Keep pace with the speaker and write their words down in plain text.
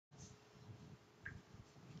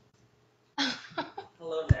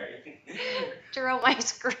Jerome my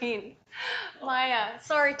screen. My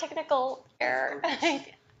sorry, technical error.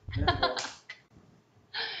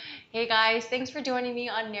 Hey guys, thanks for joining me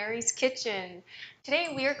on Neri's Kitchen.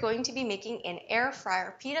 Today we are going to be making an air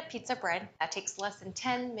fryer pita pizza bread that takes less than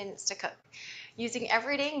 10 minutes to cook. Using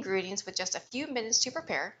everyday ingredients with just a few minutes to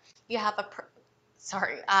prepare, you have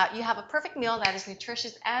a perfect meal that is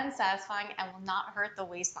nutritious and satisfying and will not hurt the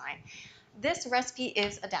waistline. This recipe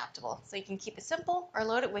is adaptable, so you can keep it simple or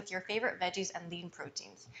load it with your favorite veggies and lean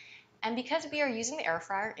proteins. And because we are using the air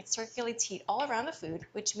fryer, it circulates heat all around the food,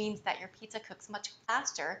 which means that your pizza cooks much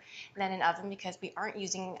faster than an oven because we aren't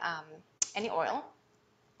using any oil.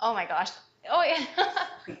 Oh my gosh. Oh yeah.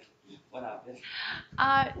 What happened?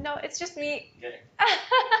 No, it's just me. Okay.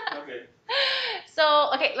 Okay. So,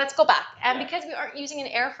 okay, let's go back. And Yeah. because we aren't using an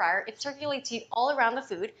air fryer, it circulates heat all around the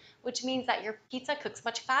food, which means that your pizza cooks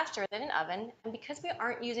much faster than an oven. And because we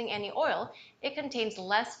aren't using any oil, it contains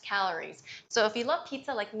less calories. So if you love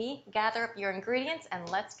pizza like me, gather up your ingredients and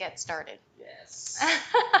let's get started. Yes.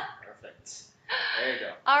 Perfect. There you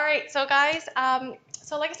go. All right, so guys,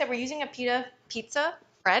 so like I said, we're using a pita pizza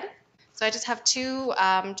bread. So I just have two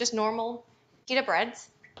just normal pita breads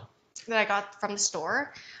that I got from the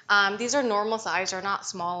store. These are normal size, they're not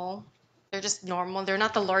small. They're just normal. They're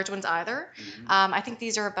not the large ones either. I think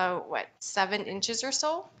these are about, 7 inches or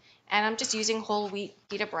so. And I'm just using whole wheat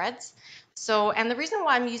pita breads. So, and the reason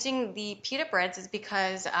why I'm using the pita breads is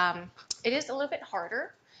because it is a little bit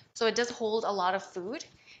harder. So it does hold a lot of food.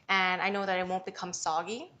 And I know that it won't become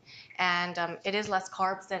soggy. And it is less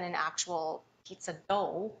carbs than an actual pizza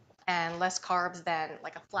dough, and less carbs than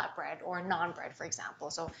like a flatbread or a naan bread, for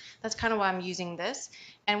example. So that's kind of why I'm using this.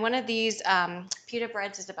 And one of these pita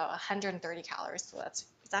breads is about 130 calories, so it's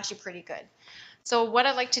actually pretty good. So what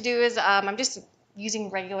I like to do is I'm just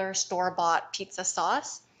using regular store-bought pizza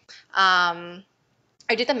sauce. I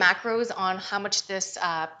did the macros on how much this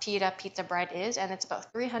pita pizza bread is, and it's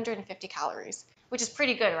about 350 calories, which is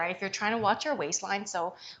pretty good, right? If you're trying to watch your waistline.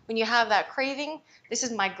 So when you have that craving, this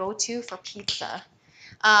is my go-to for pizza.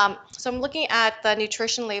 So I'm looking at the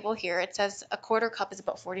nutrition label here. It says a quarter cup is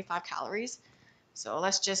about 45 calories. So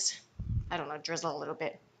let's just, I don't know, drizzle a little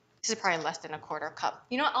bit. This is probably less than a quarter cup.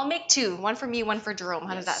 You know what? I'll make two. One for me, one for Jerome.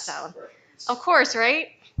 How does that sound? Perfect. Of course, right?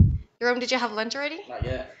 Jerome, did you have lunch already? Not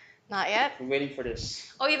yet. Not yet? I'm waiting for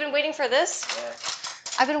this. Oh, you've been waiting for this?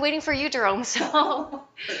 Yeah. I've been waiting for you, Jerome. So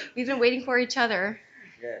we've been waiting for each other.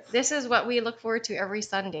 Yes. This is what we look forward to every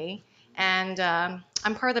Sunday. And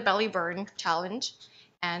I'm part of the Belly Burn Challenge.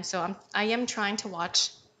 And so I am trying to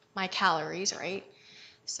watch my calories, right?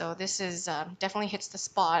 So this is definitely hits the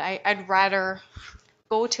spot. I'd rather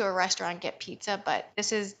go to a restaurant and get pizza, but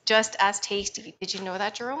this is just as tasty. Did you know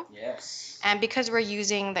that, Jerome? Yes. And because we're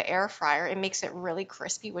using the air fryer, it makes it really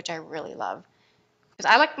crispy, which I really love. Because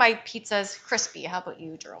I like my pizzas crispy. How about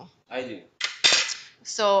you, Jerome? I do.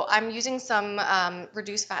 So I'm using some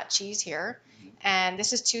reduced fat cheese here. And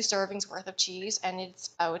this is 2 servings worth of cheese, and it's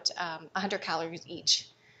about 100 calories each.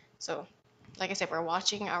 So, like I said, we're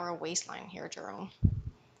watching our waistline here, Jerome.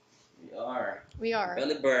 We are. We are.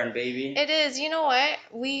 Belly burn, baby. It is. You know what?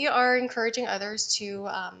 We are encouraging others to,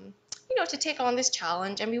 to take on this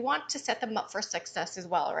challenge, and we want to set them up for success as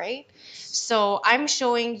well, right? So I'm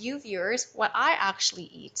showing you viewers what I actually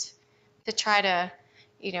eat to try to,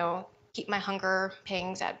 keep my hunger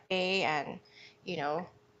pangs at bay and,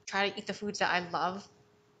 try to eat the foods that I love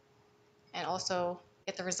and also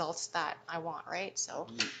get the results that I want, right? So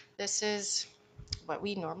this is what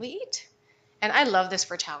we normally eat. And I love this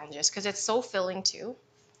for challenges because it's so filling too.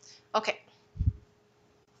 Okay.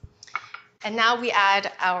 And now we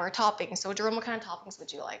add our toppings. So Jerome, what kind of toppings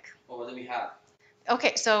would you like? Well, what do we have?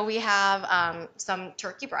 Okay, so we have some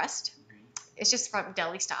turkey breast. It's just from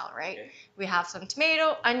deli style, right? Okay. We have some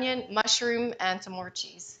tomato, onion, mushroom, and some more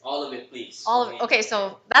cheese. All of it, please. All of it. Okay,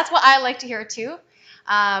 so that's what I like to hear too.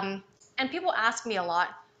 And people ask me a lot,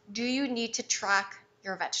 do you need to track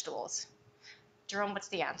your vegetables? Jerome, what's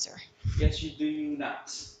the answer? Yes, you do. You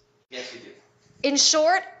not. Yes, you do. In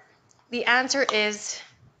short, the answer is,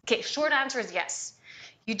 short answer is yes.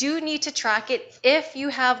 You do need to track it if you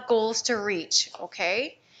have goals to reach,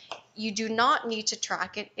 okay? You do not need to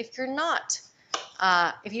track it if you're not,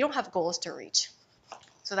 if you don't have goals to reach.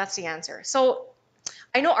 So that's the answer. So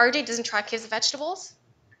I know RJ doesn't track his vegetables.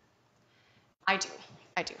 I do,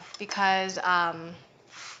 because I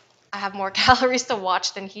have more calories to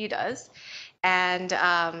watch than he does. And,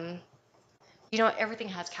 everything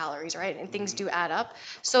has calories, right? And things do add up.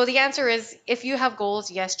 So the answer is, if you have goals,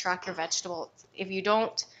 yes, track your vegetables. If you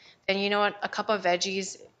don't, then you know what? A cup of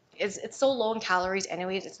veggies it's so low in calories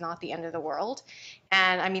anyways, it's not the end of the world.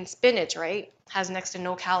 And I mean, spinach, right, has next to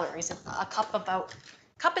no calories. A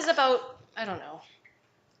cup is about, I don't know,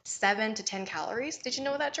 7 to 10 calories. Did you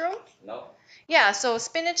know that, Jerome? No. Yeah, so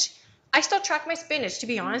spinach, I still track my spinach, to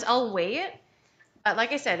be honest. I'll weigh it. But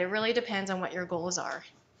like I said, it really depends on what your goals are.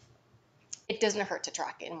 It doesn't hurt to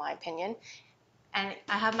track it, in my opinion. And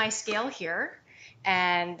I have my scale here,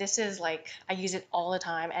 and this is like, I use it all the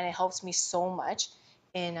time, and it helps me so much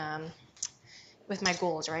in with my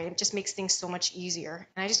goals, right? It just makes things so much easier.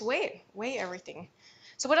 And I just weigh everything.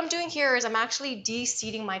 So what I'm doing here is I'm actually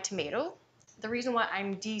de-seeding my tomato. The reason why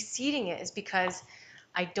I'm de-seeding it is because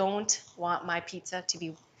I don't want my pizza to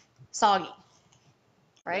be soggy,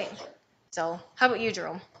 right? So how about you,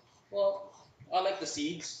 Jerome? Well, I like the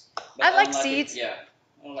seeds, but I I like don't like it. seeds. Yeah,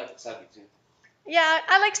 I don't like it soggy too. Yeah,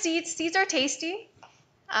 I like seeds. Seeds are tasty.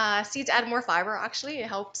 Seeds add more fiber, actually. It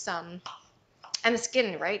helps, and the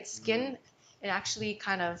skin, right? Skin, it actually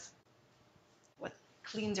kind of what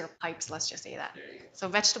cleans your pipes, let's just say that. There you go. So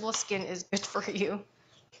vegetable skin is good for you.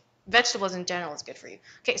 Vegetables in general is good for you.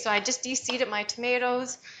 Okay, so I just de-seeded my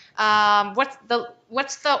tomatoes.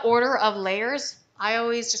 What's the order of layers? I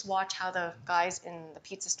always just watch how the guys in the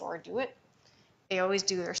pizza store do it. They always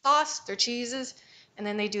do their sauce, their cheeses, and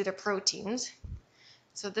then they do their proteins.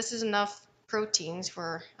 So this is enough proteins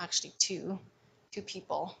for actually two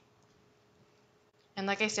people. And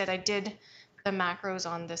like I said, I did the macros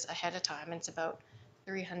on this ahead of time. It's about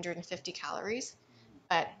 350 calories.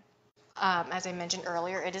 But as I mentioned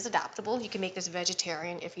earlier, it is adaptable. You can make this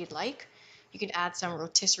vegetarian if you'd like. You can add some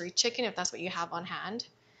rotisserie chicken if that's what you have on hand.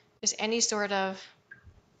 Just any sort of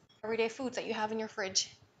everyday foods that you have in your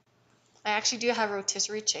fridge. I actually do have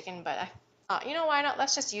rotisserie chicken, but I thought, you know, why not?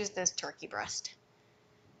 Let's just use this turkey breast.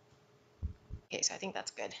 Okay, so I think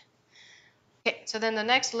that's good. Okay, so then the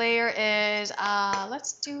next layer is,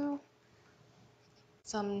 let's do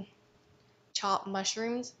some chopped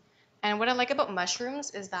mushrooms. And what I like about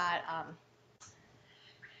mushrooms is that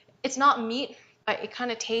it's not meat, but it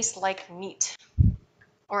kind of tastes like meat,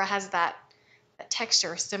 or it has that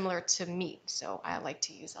texture similar to meat. So I like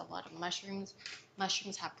to use a lot of mushrooms.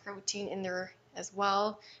 Mushrooms have protein in there as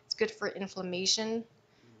well. It's good for inflammation.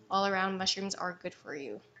 All around, mushrooms are good for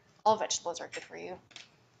you. All vegetables are good for you.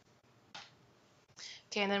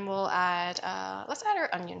 Okay, and then we'll add, let's add our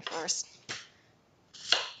onion first.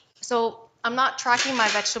 So I'm not tracking my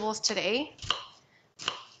vegetables today,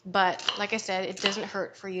 but like I said, it doesn't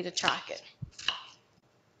hurt for you to track it.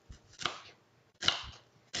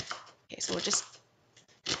 Okay, so we'll just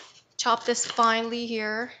chop this finely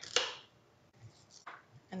here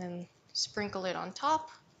and then sprinkle it on top.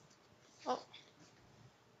 Oh,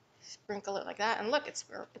 sprinkle it like that. And look, it's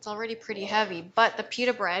already pretty heavy, but the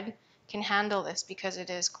pita bread can handle this because it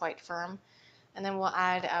is quite firm. And then we'll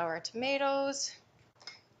add our tomatoes,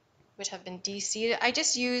 which have been de-seeded. I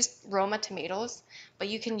just used Roma tomatoes, but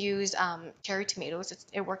you can use cherry tomatoes.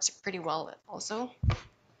 It works pretty well also.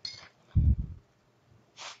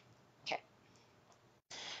 Okay.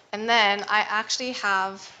 And then I actually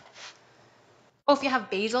have, oh, if you have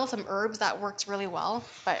basil, some herbs, that works really well,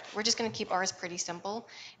 but we're just going to keep ours pretty simple.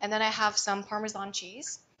 And then I have some Parmesan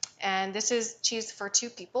cheese, and this is cheese for 2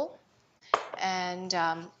 people. And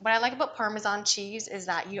what I like about Parmesan cheese is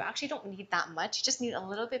that you actually don't need that much. You just need a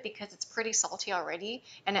little bit because it's pretty salty already,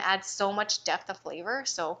 and it adds so much depth of flavor.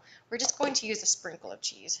 So we're just going to use a sprinkle of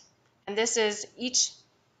cheese. And this is, each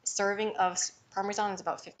serving of Parmesan is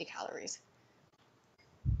about 50 calories.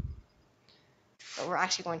 But we're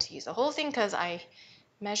actually going to use the whole thing because I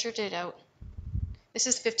measured it out. This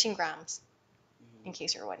is 15 grams, in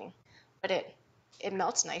case you're wondering. But it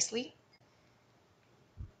melts nicely.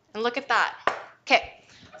 And look at that. Okay,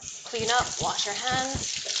 clean up, wash your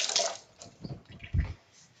hands.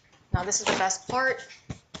 Now this is the best part.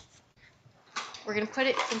 We're going to put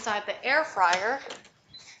it inside the air fryer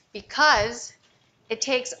because it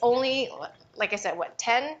takes only, like I said,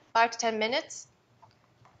 5 to 10 minutes?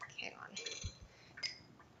 Hang on.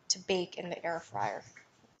 To bake in the air fryer.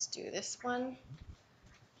 Let's do this one.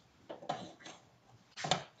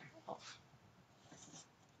 Oh.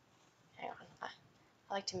 Hang on.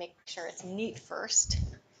 I like to make sure it's neat first.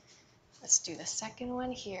 Let's do the second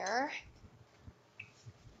one here.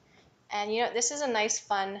 And you know, this is a nice,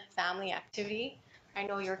 fun family activity. I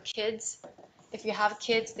know your kids, if you have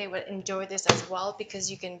kids, they would enjoy this as well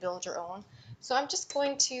because you can build your own. So I'm just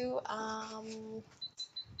going to,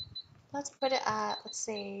 let's put it at, let's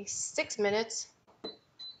say 6 minutes.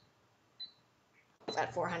 It's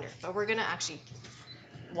at 400, but we're gonna actually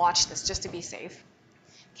watch this just to be safe.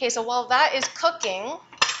 Okay, so while that is cooking,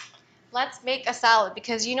 let's make a salad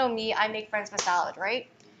because you know me, I make friends with salad, right?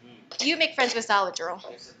 Do you make friends with salad, Jerome?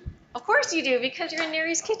 Yes, I do. Of course you do, because you're in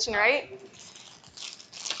Neri's kitchen, right?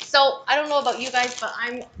 So I don't know about you guys, but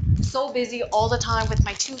I'm so busy all the time with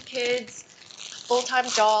my 2 kids, full-time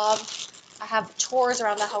job. I have chores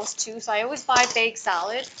around the house too, so I always buy baked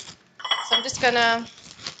salad. So I'm just gonna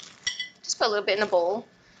put a little bit in a bowl.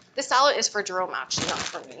 This salad is for Jerome actually, not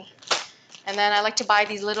for me. And then I like to buy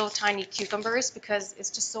these little tiny cucumbers because it's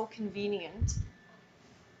just so convenient.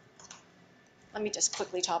 Let me just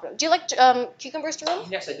quickly chop it up. Do you like cucumbers, Jerome?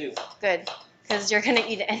 Yes, I do. Good, because you're gonna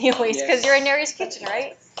eat it anyways, because Yes. you're in Neri's kitchen,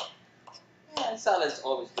 right? Yeah, salad's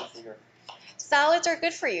always good for your. Salads are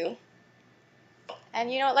good for you.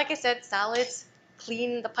 And you know, like I said, salads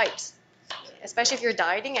clean the pipes, especially if you're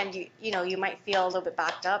dieting and you might feel a little bit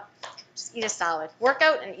backed up. Just eat a salad. Work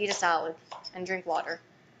out and eat a salad and drink water.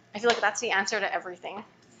 I feel like that's the answer to everything.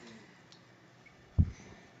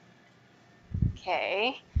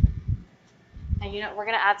 Okay. And we're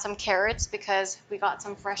gonna add some carrots because we got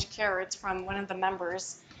some fresh carrots from one of the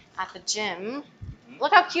members at the gym.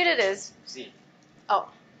 Look how cute it is. See. Oh.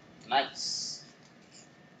 Nice.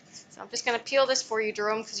 So I'm just gonna peel this for you,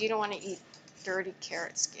 Jerome, because you don't want to eat dirty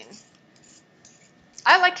carrot skin.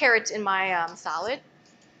 I like carrots in my salad.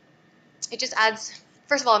 It just adds,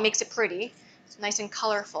 first of all, it makes it pretty. It's nice and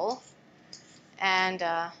colorful. And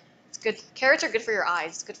it's good. Carrots are good for your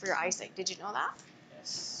eyes. It's good for your eyesight. Did you know that?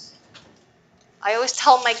 Yes. I always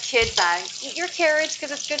tell my kids that. Eat your carrots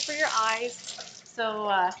because it's good for your eyes.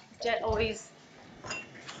 So Jet always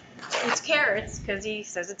eats carrots because he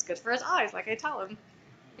says it's good for his eyes, like I tell him.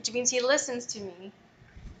 Which means he listens to me.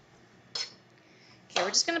 Okay, we're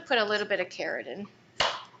just going to put a little bit of carrot in.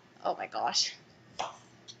 Oh my gosh.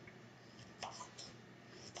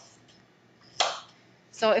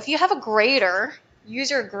 So if you have a grater,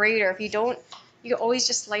 use your grater. If you don't, you can always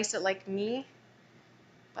just slice it like me.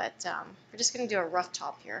 But we're just going to do a rough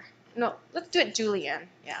chop here. No, let's do it julienne.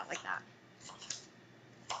 Yeah, like that.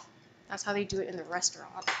 That's how they do it in the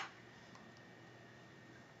restaurant.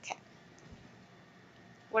 Okay.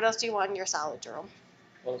 What else do you want in your salad, Jerome?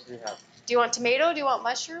 What else do you have? Do you want tomato? Do you want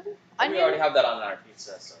mushroom? Onion? We already have that on our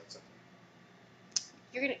pizza, so it's okay.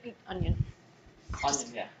 You're going to eat onion. Onion,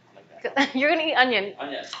 yeah, I like that. You're going to eat onion.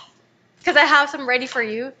 Onion. Because I have some ready for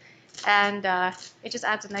you. And it just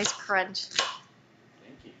adds a nice crunch.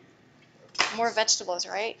 Thank you. More vegetables,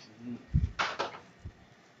 right? Mm-hmm.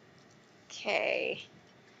 Okay.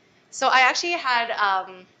 So I actually had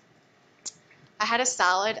a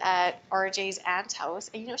salad at RJ's aunt's house,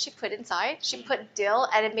 and you know what she put inside? She put dill,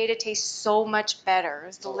 and it made it taste so much better. It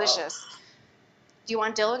was delicious. Oh, wow. Do you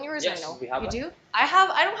want dill in yours Yes, or no? we have You that. do?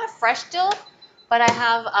 I don't have fresh dill, but I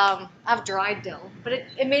have dried dill. But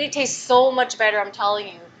it made it taste so much better, I'm telling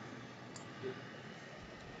you.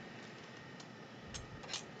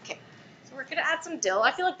 Okay, so we're gonna add some dill.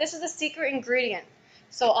 I feel like this is the secret ingredient.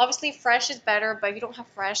 So obviously fresh is better, but if you don't have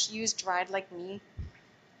fresh, use dried like me.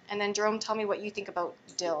 And then Jerome, tell me what you think about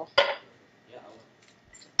dill. Yeah, I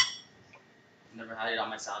will. Never had it on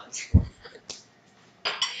my salad before.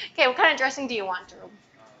 Okay, what kind of dressing do you want, Jerome?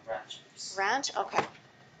 Ranch. Please. Ranch? Okay.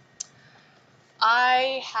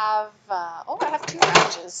 I have 2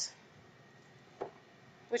 ranches.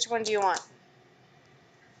 Which one do you want?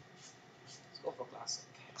 Let's go for classic.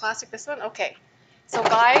 Classic, this one? Okay. So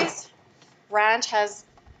guys, ranch has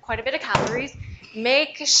quite a bit of calories.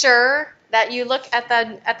 Make sure that you look at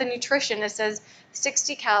the nutrition. It says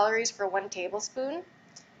 60 calories for 1 tablespoon.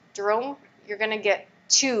 Jerome, you're gonna get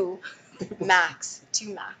 2 max.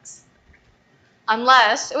 2 max.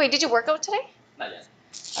 Unless, wait, did you work out today? Not yet.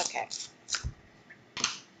 Okay.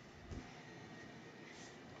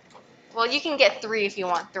 Well, you can get 3 if you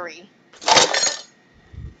want 3.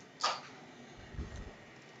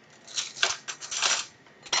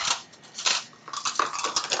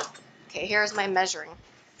 Okay, here's my measuring.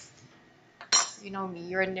 You know me,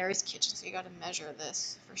 you're in Neri's kitchen, so you gotta measure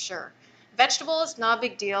this for sure. Vegetables, not a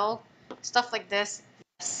big deal. Stuff like this,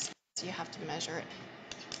 yes, you have to measure it.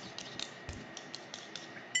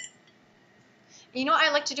 You know what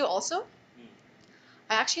I like to do also?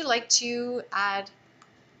 I actually like to add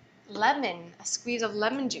lemon, a squeeze of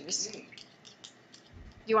lemon juice. Do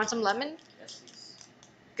you want some lemon? Yes, please.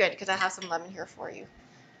 Good, because I have some lemon here for you.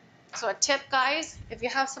 So a tip, guys, if you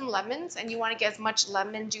have some lemons and you want to get as much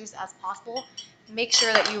lemon juice as possible, make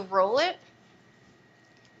sure that you roll it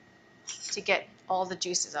to get all the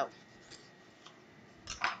juices out.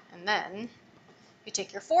 And then you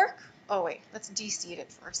take your fork. Oh wait, let's de-seed it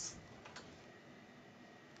first.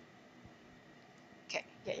 Okay,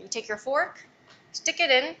 yeah, you take your fork, stick it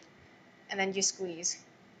in, and then you squeeze.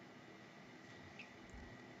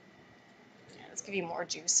 Yeah, let's give you more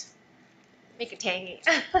juice. Make it tangy.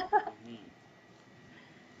 Mm-hmm.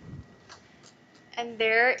 And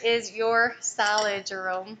there is your salad,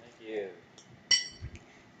 Jerome. Thank you.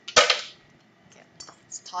 Okay,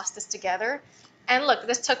 let's toss this together. And look,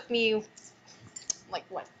 this took me like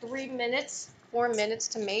what, 3 minutes, 4 minutes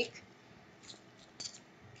to make.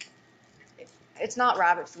 It's not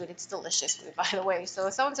rabbit food, it's delicious food, by the way. So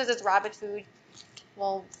if someone says it's rabbit food,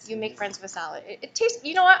 well, you make friends with salad. It tastes,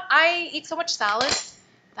 you know what? I eat so much salad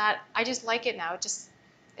that I just like it now. It's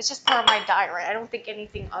just part of my diet, right? I don't think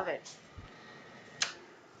anything of it.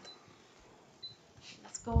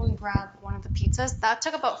 Let's go and grab one of the pizzas. That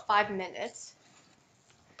took about 5 minutes.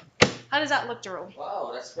 How does that look, Jerome?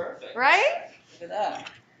 Wow, that's perfect. Right? Look at that.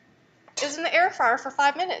 It was in the air fryer for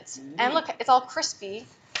 5 minutes. And look, it's all crispy.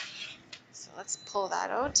 So let's pull that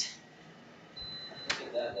out.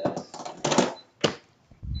 Look at that, guys.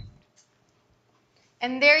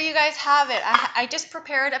 And there you guys have it. I just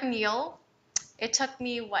prepared a meal. It took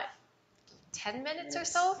me, what, 10 minutes or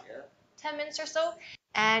so? Yeah. 10 minutes or so.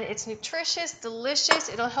 And it's nutritious, delicious.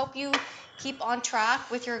 It'll help you keep on track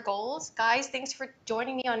with your goals. Guys, thanks for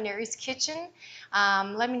joining me on Neri's Kitchen.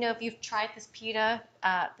 Let me know if you've tried this pita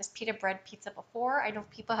bread pizza before. I know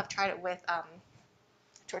people have tried it with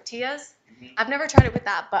tortillas. Mm-hmm. I've never tried it with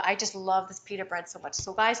that, but I just love this pita bread so much.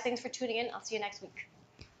 So guys, thanks for tuning in. I'll see you next week.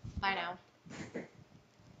 Bye now.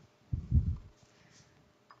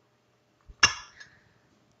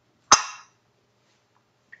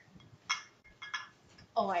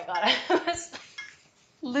 Oh my god, I was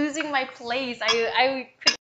losing my place. I